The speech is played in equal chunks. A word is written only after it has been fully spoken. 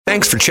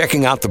Thanks for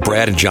checking out the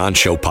Brad and John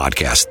Show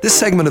podcast. This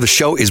segment of the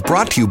show is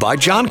brought to you by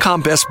John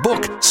Combest's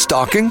book,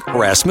 Stalking,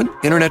 Harassment,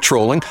 Internet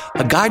Trolling,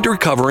 A Guide to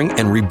Recovering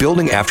and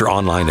Rebuilding After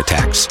Online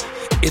Attacks.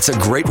 It's a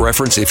great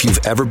reference if you've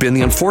ever been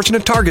the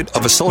unfortunate target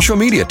of a social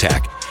media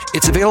attack.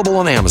 It's available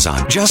on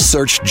Amazon. Just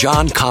search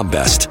John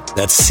Combest.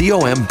 That's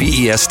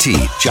C-O-M-B-E-S-T,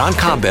 John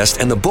Combest,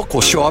 and the book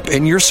will show up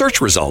in your search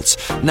results.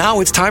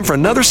 Now it's time for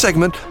another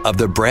segment of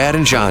the Brad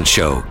and John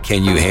Show.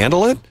 Can you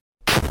handle it?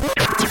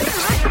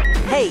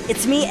 Hey,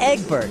 it's me,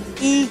 Egbert,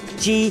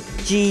 E-G-G-B-U-R-T.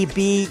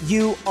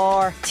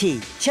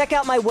 Check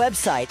out my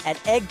website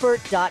at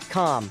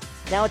egbert.com.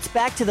 Now it's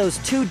back to those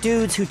two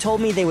dudes who told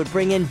me they would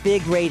bring in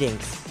big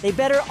ratings. They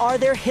better are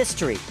their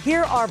history.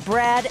 Here are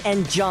Brad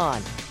and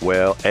John.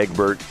 Well,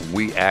 Egbert,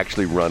 we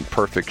actually run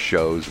perfect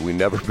shows. We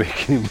never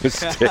make any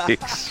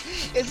mistakes.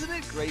 Isn't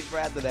it great,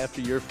 Brad, that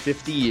after your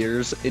 50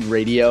 years in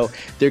radio,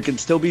 there can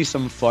still be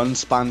some fun,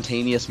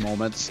 spontaneous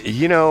moments?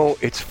 You know,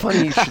 it's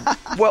funny.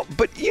 Well,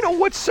 but you know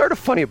what's sort of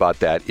funny about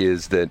that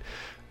is that,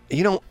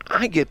 you know,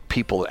 I get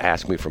people that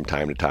ask me from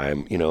time to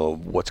time, you know,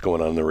 what's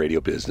going on in the radio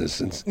business,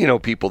 and you know,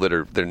 people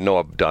that know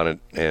I've done it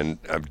and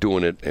I'm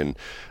doing it and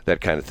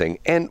that kind of thing.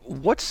 And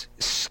what's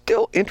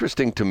still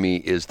interesting to me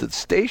is that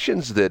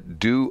stations that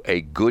do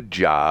a good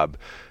job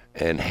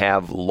and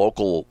have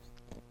local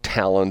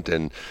talent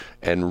and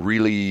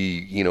really,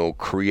 you know,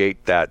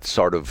 create that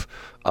sort of,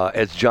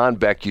 as John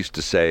Beck used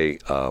to say,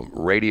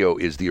 radio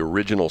is the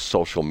original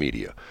social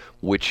media,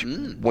 which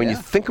when you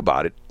think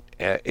about it,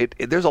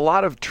 there's a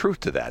lot of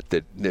truth to that.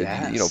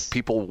 Yes. You know,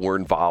 people were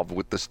involved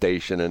with the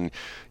station, and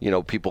you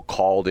know, people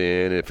called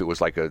in. If it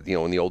was like in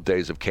the old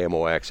days of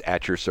KMOX,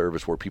 at your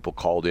service, where people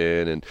called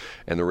in, and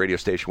the radio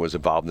station was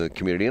involved in the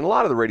community, and a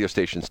lot of the radio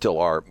stations still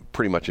are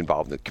pretty much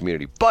involved in the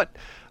community. But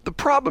the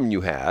problem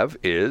you have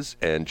is,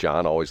 and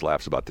John always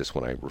laughs about this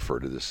when I refer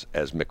to this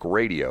as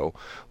McRadio,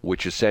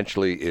 which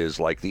essentially is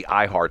like the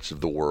iHearts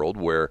of the world,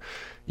 where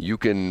you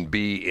can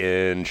be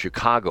in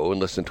Chicago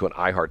and listen to an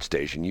iHeart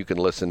station. You can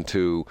listen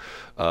to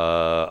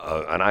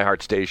an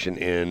iHeart station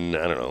in,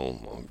 I don't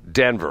know,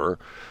 Denver.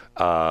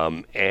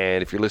 And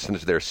if you're listening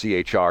to their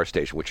CHR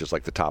station, which is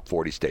like the top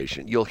 40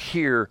 station, you'll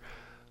hear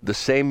the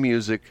same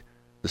music,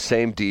 the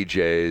same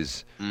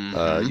DJs.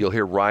 You'll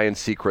hear Ryan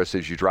Seacrest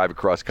as you drive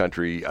across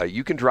country.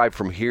 You can drive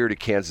from here to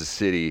Kansas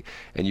City,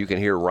 and you can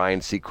hear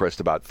Ryan Seacrest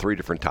about 3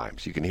 different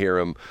times. You can hear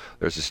him.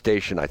 There's a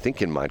station, I think,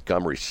 in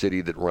Montgomery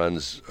City that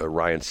runs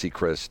Ryan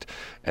Seacrest.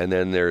 And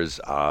then there's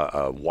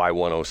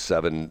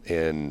Y107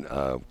 in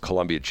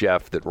Columbia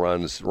Jeff that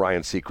runs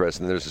Ryan Seacrest.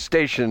 And there's a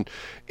station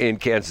in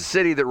Kansas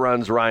City that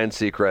runs Ryan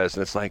Seacrest.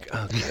 And it's like,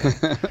 okay.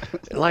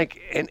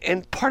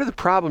 And part of the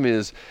problem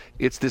is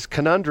it's this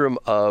conundrum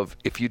of,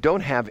 if you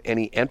don't have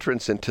any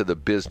entrance into the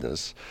business,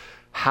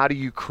 how do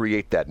you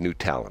create that new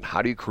talent?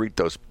 How do you create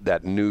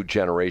that new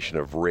generation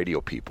of radio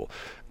people?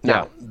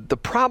 Now, the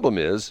problem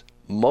is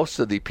most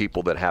of the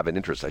people that have an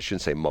interest, I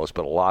shouldn't say most,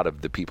 but a lot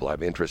of the people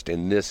have interest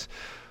in this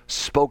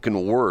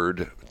spoken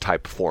word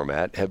type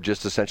format have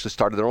just essentially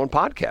started their own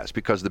podcast,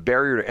 because the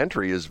barrier to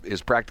entry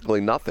is practically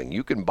nothing.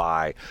 You can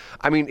buy,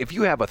 I mean, if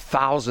you have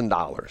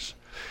 $1,000,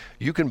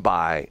 you can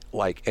buy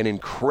like an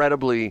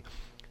incredibly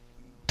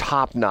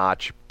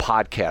top-notch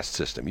podcast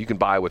system. You can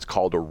buy what's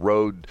called a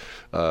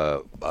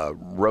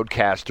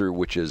Rodecaster,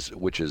 which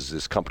is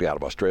this company out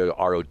of Australia,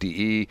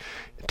 RODE.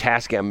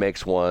 Tascam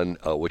makes one,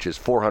 which is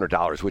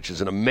 $400, which is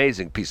an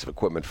amazing piece of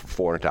equipment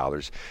for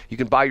 $400. You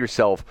can buy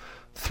yourself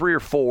 3 or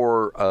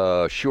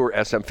 4 Shure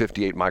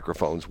SM58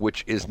 microphones,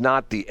 which is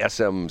not the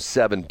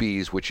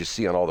SM7Bs, which you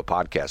see on all the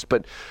podcasts,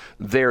 but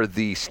they're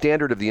the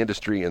standard of the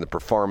industry and the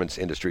performance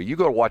industry. You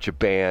go to watch a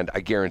band,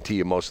 I guarantee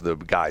you most of the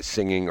guys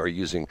singing are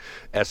using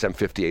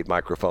SM58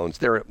 microphones.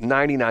 They're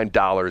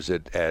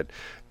 $99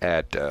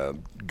 at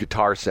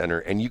Guitar Center,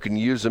 and you can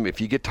use them.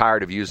 If you get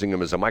tired of using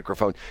them as a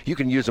microphone, you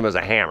can use them as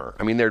a hammer.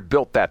 I mean, they're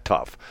built that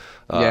tough.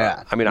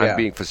 I'm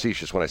being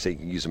facetious when I say you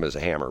can use them as a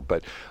hammer,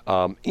 but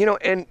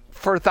and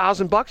for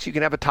 $1,000, you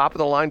can have a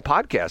top-of-the-line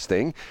podcast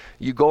thing.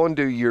 You go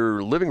into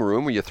your living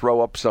room and you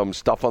throw up some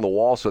stuff on the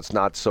wall so it's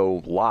not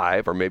so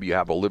live, or maybe you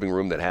have a living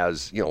room that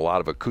has a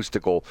lot of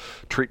acoustical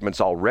treatments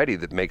already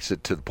that makes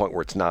it to the point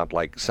where it's not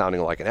like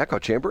sounding like an echo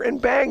chamber, and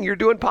bang, you're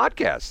doing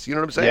podcasts. You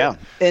know what I'm saying? Yeah,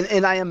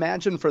 and I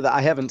imagine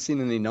I haven't seen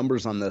any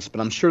numbers on this,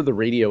 but I'm sure the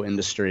radio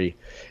industry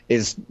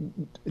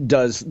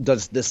does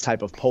this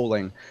type of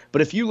polling.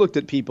 But if you looked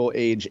at people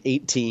age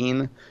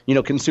 18,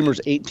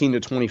 consumers 18 to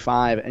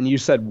 25, and you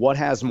said what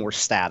has more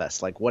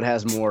status, like what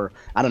has more,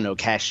 I don't know,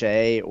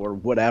 cachet or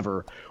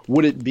whatever,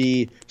 would it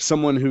be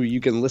someone who you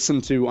can listen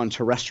to on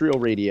terrestrial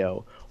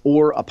radio,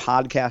 or a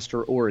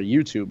podcaster, or a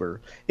YouTuber?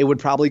 It would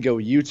probably go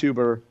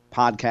YouTuber,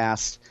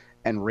 podcast,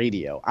 and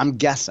radio, I'm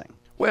guessing.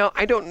 Well,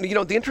 I don't,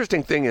 the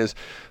interesting thing is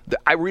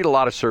that I read a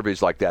lot of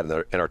surveys like that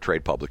in our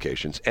trade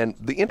publications. And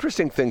the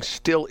interesting thing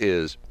still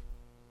is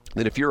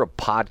that if you're a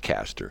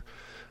podcaster,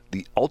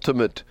 the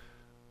ultimate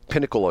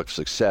pinnacle of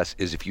success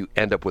is if you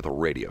end up with a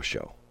radio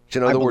show.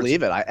 I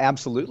believe it. I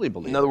absolutely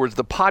believe it. In other words,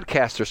 the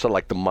podcasts are sort of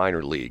like the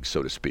minor leagues,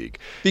 so to speak.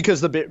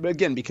 Because the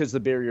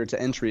barrier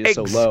to entry is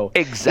so low.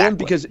 Exactly. And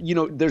because,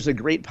 there's a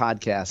great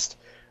podcast.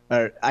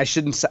 I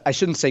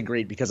shouldn't say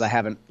great because I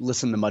haven't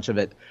listened to much of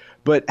it.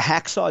 But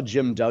Hacksaw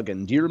Jim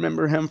Duggan, do you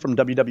remember him from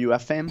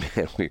WWF fame?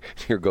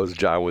 Here goes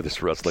John with his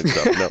wrestling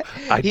stuff. No,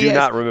 I do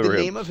not remember him.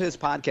 The name of his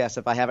podcast,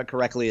 if I have it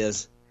correctly,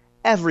 is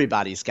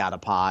Everybody's Got a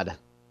Pod.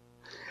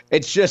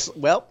 It's just,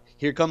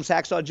 here comes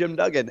Hacksaw Jim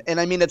Duggan. And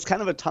I mean, it's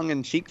kind of a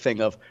tongue-in-cheek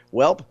thing of,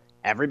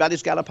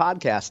 everybody's got a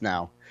podcast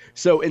now.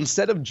 So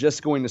instead of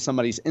just going to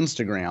somebody's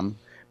Instagram,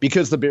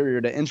 because the barrier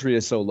to entry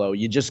is so low,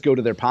 you just go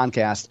to their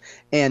podcast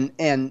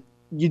and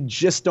you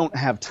just don't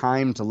have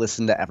time to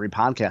listen to every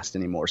podcast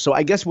anymore. So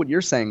I guess what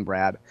you're saying,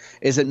 Brad,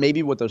 is that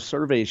maybe what those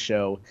surveys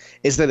show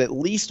is that at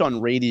least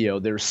on radio,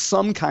 there's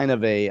some kind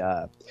of a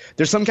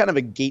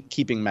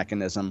gatekeeping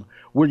mechanism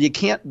where you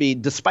can't be,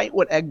 despite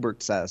what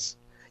Egbert says,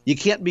 you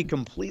can't be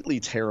completely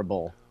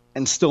terrible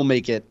and still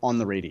make it on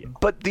the radio.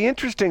 But the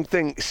interesting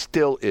thing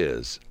still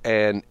is,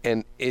 and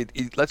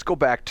let's go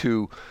back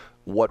to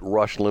what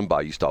Rush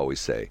Limbaugh used to always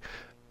say.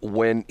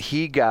 When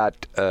he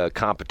got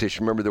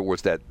competition, remember there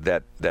was that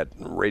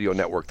radio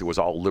network that was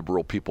all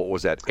liberal people.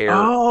 Was that Air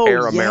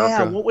America?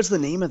 Yeah. What was the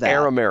name of that?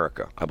 Air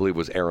America. I believe it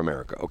was Air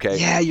America. Okay.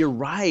 Yeah, you're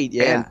right.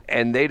 Yeah.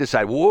 And they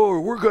decided, whoa,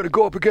 we're going to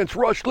go up against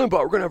Rush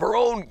Limbaugh. We're going to have our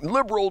own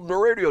liberal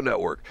radio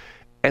network.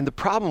 And the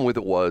problem with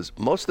it was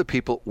most of the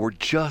people were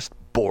just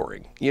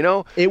boring.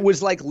 It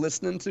was like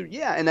listening to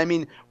and I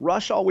mean,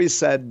 Rush always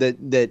said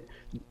that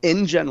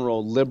in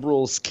general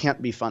liberals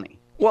can't be funny.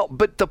 Well,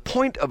 but the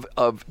point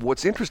of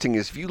what's interesting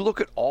is if you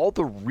look at all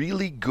the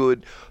really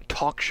good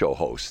talk show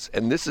hosts,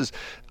 and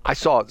I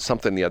saw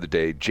something the other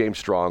day, James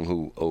Strong,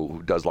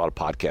 who does a lot of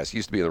podcasts, he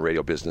used to be in the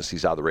radio business,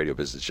 he's out of the radio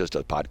business, just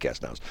does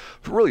podcasts now. He's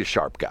really a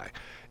sharp guy.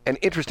 An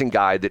interesting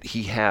guy that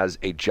he has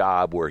a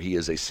job where he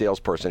is a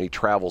salesperson. He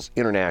travels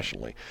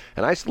internationally.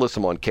 And I used to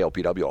listen to him on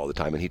KLPW all the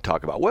time, and he'd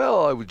talk about,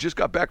 I just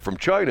got back from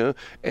China.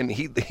 And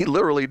he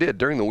literally did.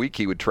 During the week,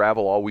 he would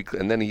travel all week,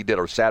 and then he did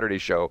our Saturday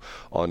show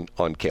on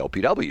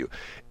KLPW.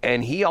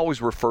 And he always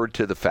referred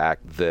to the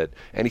fact that,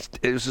 and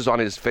this is on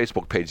his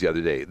Facebook page the other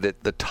day,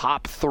 that the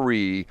top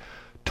 3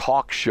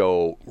 talk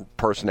show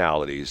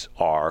personalities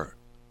are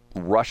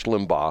Rush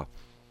Limbaugh,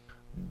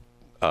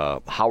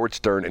 Howard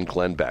Stern and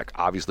Glenn Beck.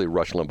 Obviously,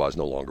 Rush Limbaugh is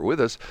no longer with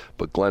us,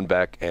 but Glenn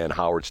Beck and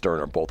Howard Stern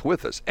are both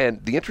with us.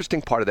 And the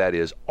interesting part of that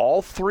is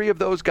all 3 of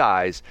those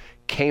guys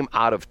came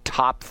out of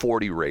top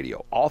 40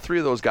 radio. All 3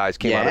 of those guys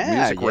came out of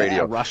music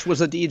radio. Rush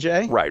was a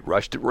DJ. Right.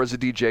 Rush was a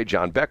DJ.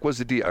 John Beck was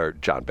a DJ. Or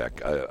John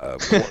Beck.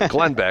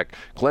 Glenn Beck.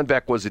 Glenn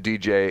Beck was a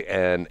DJ,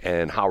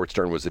 and Howard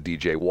Stern was a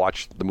DJ.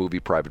 Watch the movie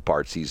Private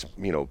Parts. He's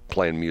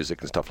playing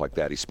music and stuff like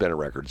that. He's spinning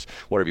records,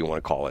 whatever you want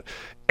to call it.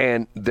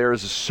 And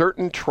there's a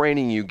certain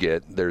training you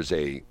get. There's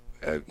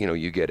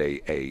you get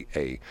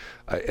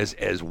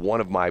as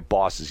one of my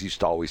bosses used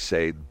to always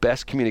say,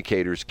 best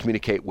communicators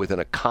communicate with an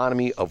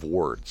economy of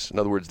words. In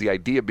other words, the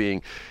idea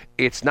being,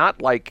 it's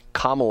not like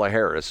Kamala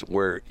Harris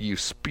where you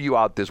spew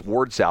out this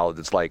word salad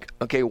that's like,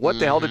 okay, what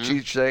the hell did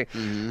she say?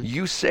 Mm-hmm.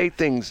 You say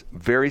things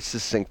very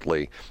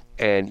succinctly,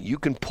 and you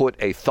can put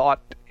a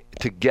thought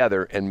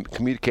together and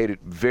communicate it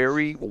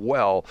very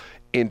well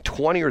in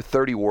 20 or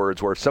 30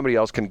 words where somebody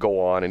else can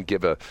go on and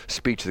give a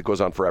speech that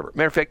goes on forever.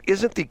 Matter of fact,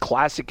 isn't the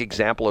classic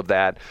example of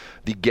that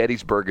the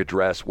Gettysburg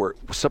Address, where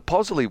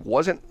supposedly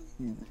wasn't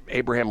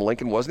Abraham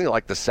Lincoln, wasn't he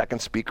like the second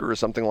speaker or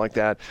something like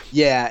that?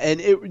 Yeah,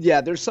 and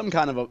there's some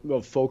kind of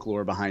a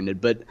folklore behind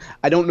it, but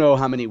I don't know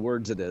how many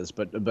words it is,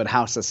 but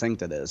how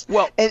succinct it is.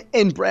 Well,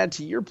 and Brad,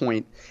 to your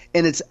point,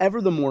 and it's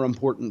ever the more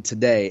important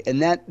today,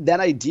 and that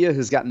idea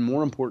has gotten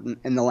more important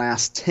in the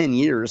last 10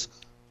 years,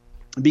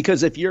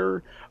 because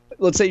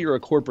let's say you're a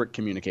corporate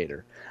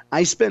communicator.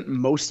 I spent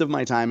most of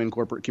my time in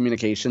corporate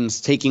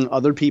communications taking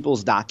other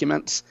people's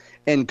documents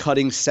and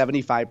cutting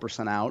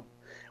 75% out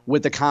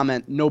with the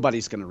comment,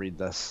 nobody's going to read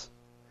this.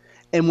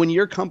 And when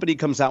your company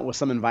comes out with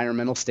some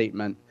environmental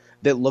statement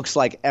that looks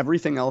like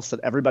everything else that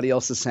everybody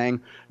else is saying,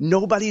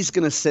 nobody's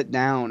going to sit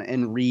down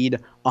and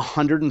read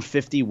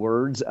 150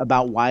 words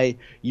about why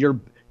your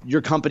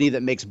company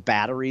that makes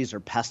batteries or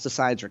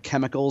pesticides or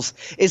chemicals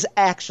is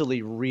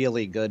actually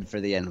really good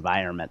for the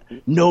environment.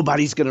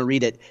 Nobody's going to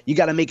read it. You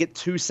got to make it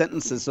 2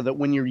 sentences so that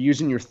when you're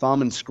using your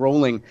thumb and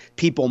scrolling,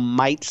 people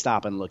might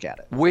stop and look at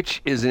it.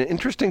 Which is an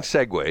interesting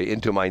segue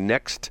into my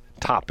next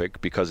topic,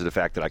 because of the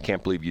fact that I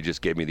can't believe you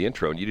just gave me the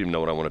intro and you didn't even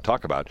know what I want to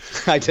talk about.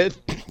 I did.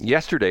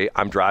 Yesterday,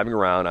 I'm driving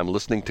around. I'm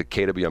listening to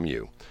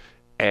KWMU.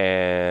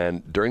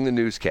 And during the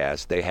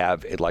newscast, they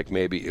have it like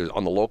maybe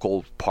on the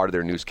local part of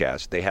their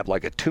newscast, they have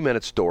like a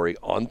 2-minute story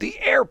on the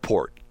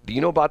airport. Do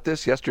you know about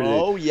this yesterday?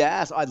 Oh,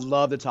 yes. I'd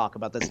love to talk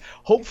about this.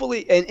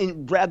 Hopefully,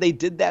 and Brad, they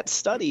did that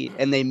study,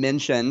 and they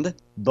mentioned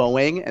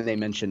Boeing, and they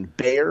mentioned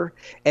Bayer,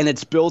 and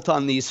it's built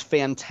on these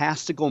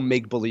fantastical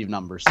make-believe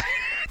numbers.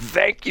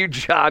 Thank you,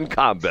 John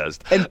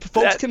Combest. And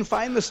folks can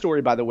find the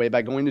story, by the way,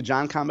 by going to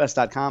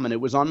johncombest.com, and it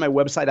was on my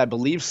website, I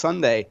believe,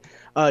 Sunday.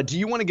 Do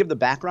you want to give the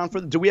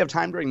background do we have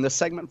time during this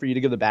segment for you to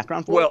give the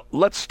background for it? Well,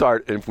 let's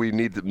start if we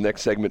need the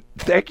next segment.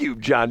 Thank you,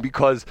 John,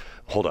 because,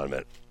 hold on a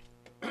minute.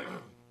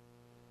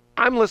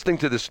 I'm listening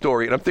to this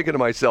story and I'm thinking to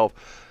myself,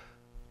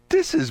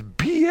 this is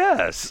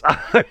BS.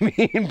 I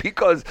mean,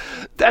 because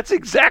that's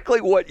exactly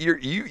what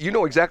you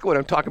know exactly what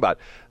I'm talking about.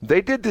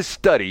 They did this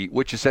study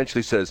which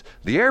essentially says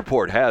the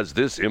airport has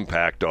this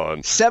impact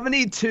on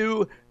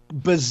 $72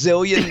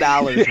 bazillion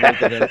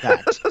worth of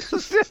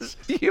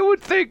impact. You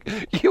would think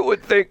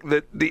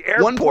that the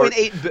airport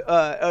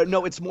 1.8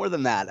 no, it's more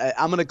than that.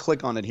 I'm going to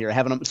click on it here.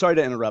 Sorry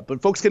to interrupt,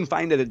 but folks can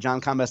find it at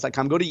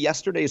johncombest.com. Go to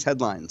yesterday's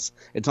headlines.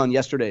 It's on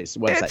yesterday's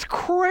website. It's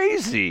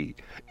crazy.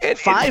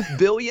 $5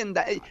 billion.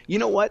 You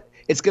know what?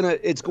 It's going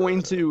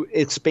to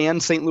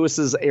expand St.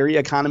 Louis's area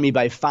economy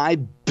by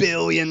 $5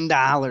 billion,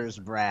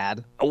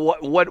 Brad.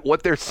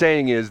 What they're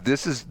saying is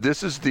this is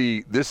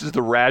the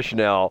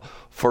rationale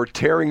for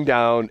tearing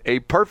down a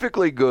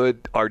perfectly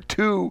good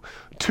two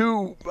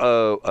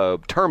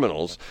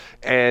terminals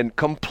and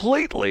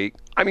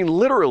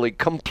literally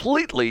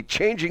completely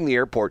changing the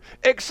airport,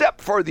 except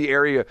for the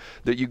area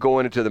that you go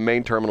into the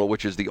main terminal,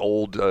 which is the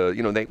old,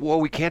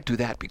 we can't do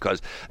that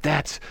because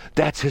that's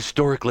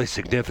historically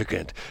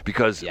significant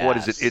because what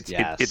is it?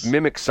 It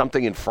mimics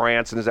something in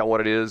France, and is that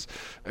what it is?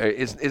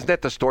 Isn't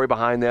that the story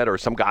behind that, or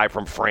some guy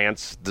from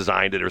France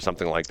designed it or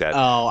something like that?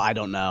 Oh, I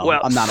don't know.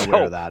 Well, I'm not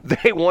aware of that.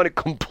 They want it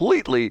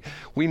completely.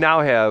 We now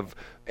have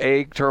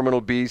A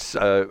terminal B,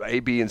 A,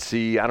 B, and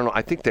C. I don't know.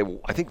 I think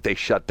they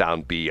shut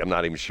down B. I'm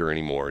not even sure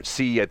anymore.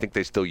 C, I think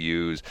they still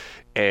use,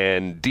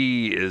 and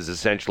D is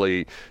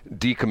essentially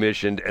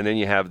decommissioned. And then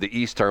you have the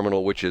East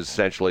terminal, which is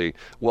essentially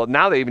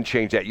now they even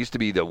changed that. It used to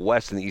be the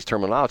West and the East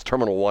terminal. Now it's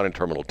Terminal 1 and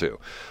Terminal 2.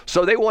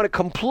 So they want to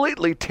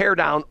completely tear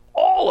down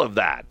all of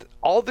that.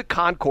 All the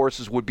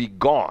concourses would be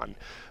gone.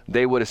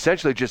 They would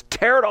essentially just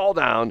tear it all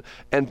down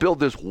and build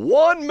this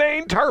one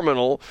main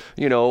terminal,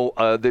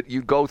 that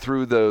you go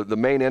through the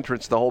main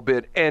entrance, the whole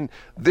bit. And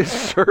this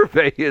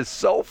survey is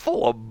so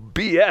full of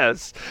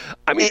BS.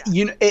 I mean,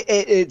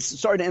 it's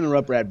sorry to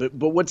interrupt, Brad, but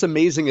what's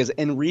amazing is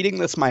in reading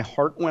this, my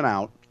heart went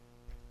out.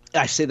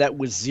 I say that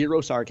with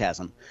zero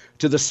sarcasm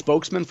to the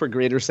spokesman for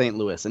Greater St.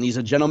 Louis, and he's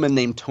a gentleman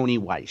named Tony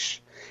Weish.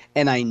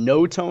 And I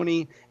know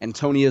Tony, and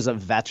Tony is a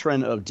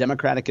veteran of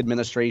Democratic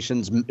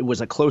administrations, was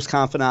a close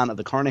confidant of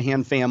the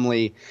Carnahan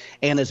family,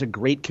 and is a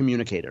great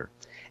communicator.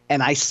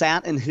 And I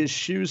sat in his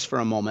shoes for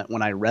a moment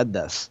when I read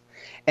this.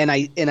 And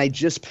I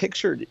just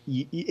pictured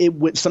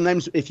it.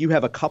 Sometimes if you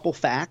have a couple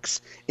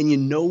facts and you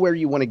know where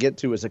you want to get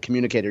to as a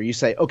communicator, you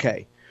say,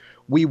 okay,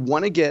 we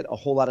want to get a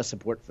whole lot of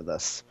support for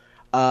this.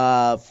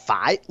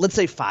 Let's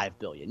say $5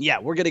 billion. Yeah,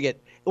 we're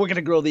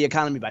gonna grow the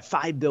economy by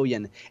 $5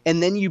 billion.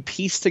 And then you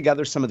piece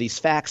together some of these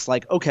facts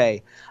like,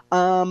 okay,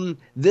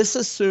 this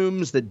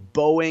assumes that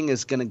Boeing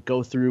is going to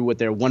go through with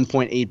their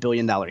 $1.8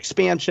 billion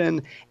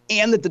expansion,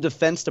 and that the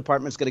Defense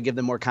Department is going to give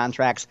them more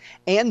contracts,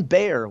 and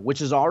Bayer,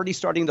 which is already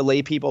starting to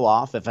lay people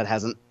off if it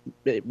hasn't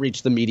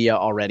reached the media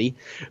already.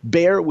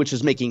 Bayer, which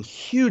is making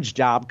huge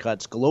job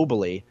cuts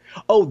globally.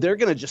 Oh, they're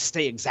going to just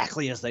stay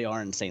exactly as they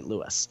are in St.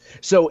 Louis.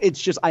 So it's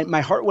just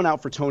my heart went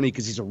out for Tony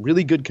because he's a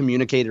really good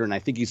communicator, and I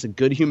think he's a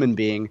good human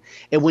being.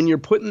 And when you're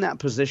put in that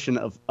position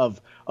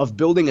of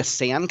building a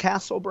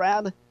sandcastle,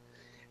 Brad,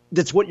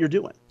 that's what you're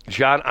doing.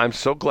 John, I'm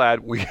so glad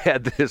we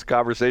had this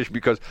conversation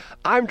because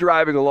I'm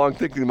driving along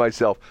thinking to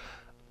myself,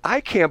 I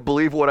can't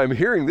believe what I'm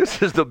hearing.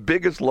 This is the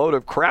biggest load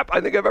of crap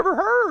I think I've ever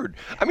heard.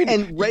 I mean,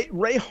 and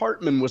Ray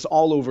Hartman was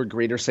all over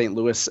Greater St.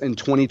 Louis in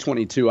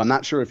 2022. I'm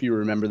not sure if you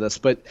remember this,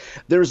 but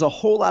there's a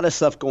whole lot of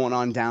stuff going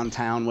on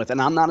downtown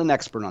and I'm not an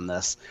expert on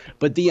this,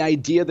 but the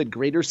idea that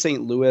Greater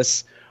St.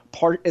 Louis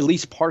at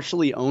least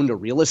partially owned a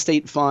real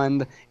estate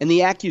fund, and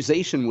the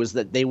accusation was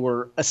that they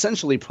were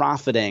essentially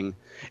profiting,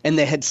 and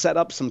they had set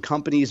up some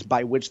companies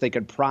by which they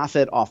could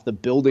profit off the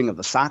building of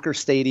the soccer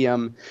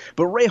stadium.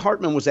 But Ray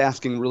Hartman was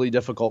asking really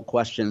difficult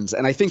questions,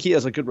 and I think he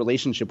has a good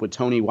relationship with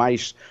Tony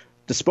Weish,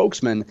 the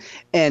spokesman,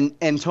 and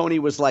Tony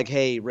was like,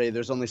 hey, Ray,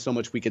 there's only so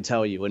much we could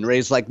tell you. And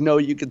Ray's like, no,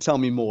 you could tell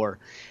me more.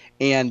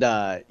 And,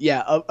 a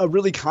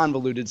really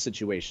convoluted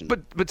situation.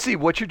 But see,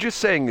 what you're just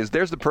saying is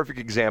there's the perfect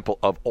example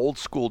of old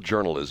school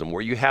journalism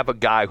where you have a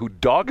guy who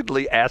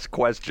doggedly asks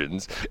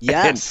questions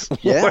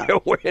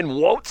and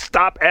won't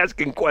stop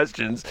asking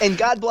questions. And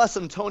God bless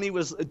him, Tony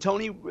was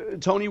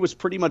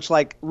pretty much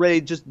like, Ray,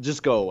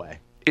 just go away.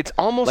 It's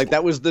almost like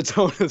that was the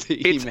tone of the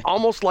email. It's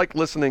almost like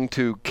listening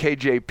to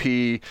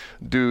KJP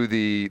do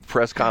the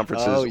press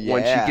conferences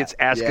when she gets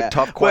asked a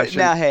tough question.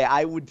 Now, hey,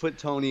 I would put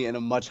Tony in a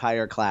much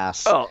higher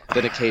class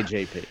than a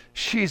KJP.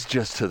 She's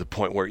just to the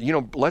point where,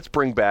 let's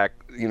bring back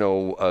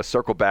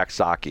circle back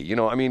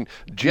Psaki. I mean,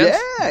 Jen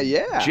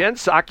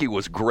Psaki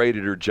was great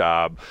at her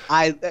job.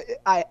 I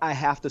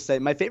have to say,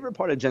 my favorite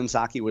part of Jen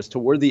Psaki was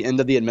toward the end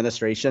of the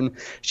administration.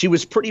 She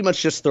was pretty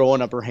much just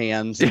throwing up her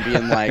hands and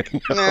being like,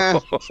 nah.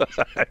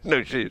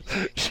 No,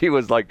 she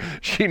was like,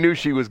 she knew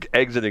she was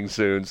exiting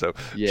soon, so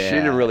she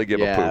didn't really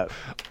give a poop.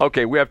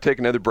 Okay, we have to take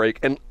another break,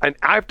 and I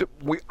have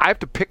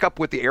to pick up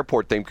with the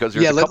airport thing because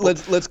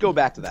there's let's go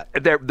back to that.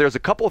 There's a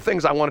couple of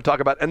things I want to talk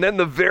about, and then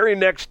the very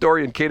next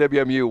story in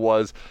KWMU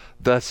was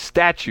the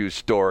statue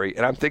story,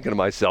 and I'm thinking to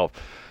myself,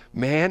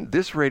 man,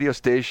 this radio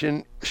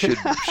station should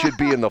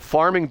be in the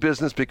farming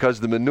business because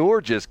the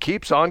manure just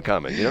keeps on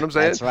coming. You know what I'm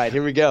saying? That's right.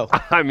 Here we go.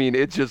 I mean,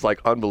 it's just like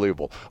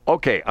unbelievable.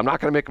 Okay, I'm not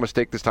going to make a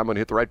mistake this time. I'm going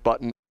to hit the right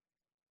button.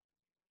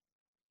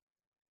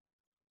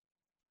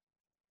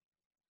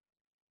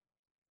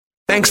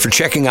 Thanks for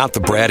checking out the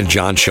Brad and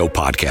John Show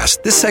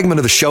podcast. This segment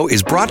of the show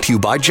is brought to you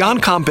by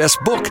John Combest's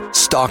book,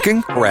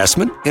 Stalking,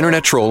 Harassment,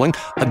 Internet Trolling,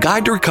 A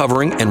Guide to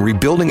Recovering and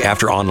Rebuilding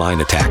After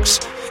Online Attacks.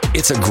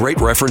 It's a great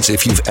reference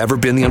if you've ever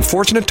been the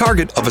unfortunate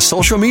target of a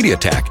social media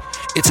attack.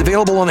 It's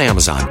available on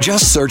Amazon.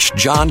 Just search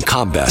John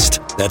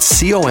Combest.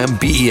 That's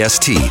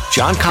Combest,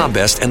 John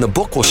Combest, and the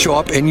book will show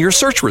up in your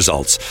search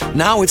results.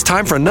 Now it's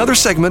time for another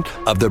segment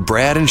of the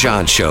Brad and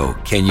John Show.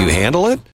 Can you handle it?